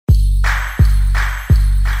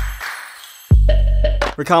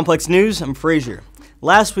For Complex News, I'm Frazier.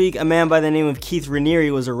 Last week, a man by the name of Keith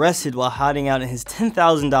Raniere was arrested while hiding out in his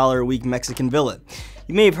 $10,000 a week Mexican villa.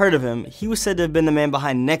 You may have heard of him. He was said to have been the man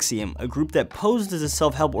behind NXIVM, a group that posed as a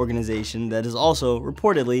self-help organization that is also,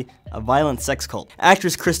 reportedly, a violent sex cult.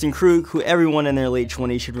 Actress Kristin Kreuk, who everyone in their late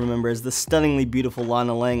 20s should remember as the stunningly beautiful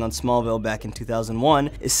Lana Lang on Smallville back in 2001,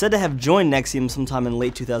 is said to have joined NXIVM sometime in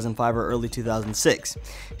late 2005 or early 2006.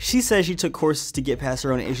 She says she took courses to get past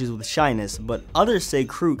her own issues with shyness, but others say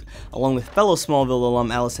Kreuk, along with fellow Smallville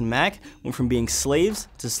alum Allison Mack, went from being slaves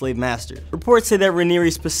to slave masters. Reports say that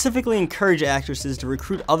Raniere specifically encouraged actresses to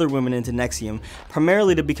recruit other women into NXIVM,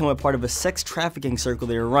 primarily to become a part of a sex trafficking circle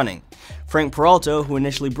they were running. Frank Peralta, who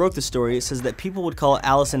initially broke the story, says that people would call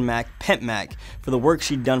Allison Mack Pimp Mac for the work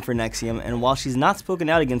she'd done for NXIVM, and while she's not spoken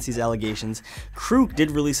out against these allegations, Kreuk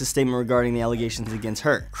did release a statement regarding the allegations against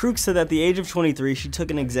her. Kreuk said that at the age of 23, she took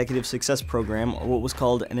an executive success program, or what was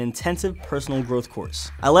called an intensive personal growth course.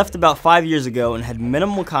 I left about 5 years ago and had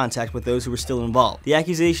minimal contact with those who were still involved. The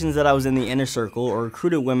accusations that I was in the inner circle or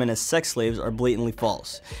recruited women as sex slaves are blatantly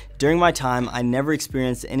false. During my time, I never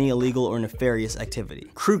experienced any illegal or nefarious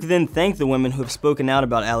activity. Kreuk then thanked the women who have spoken out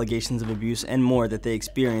about allegations of abuse and more that they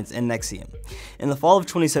experienced in NXIVM. In the fall of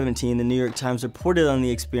 2017, the New York Times reported on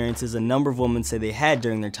the experiences a number of women say they had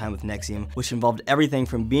during their time with NXIVM, which involved everything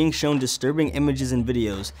from being shown disturbing images and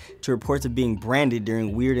videos to reports of being branded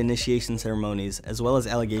during weird initiation ceremonies, as well as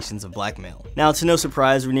allegations of blackmail. Now, to no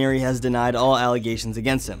surprise, Raniere has denied all allegations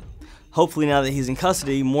against him. Hopefully, now that he's in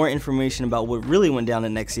custody, more information about what really went down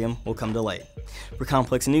at NXIVM will come to light. For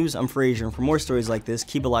Complex News, I'm Frazier, and for more stories like this,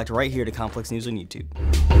 keep it locked right here to Complex News on YouTube.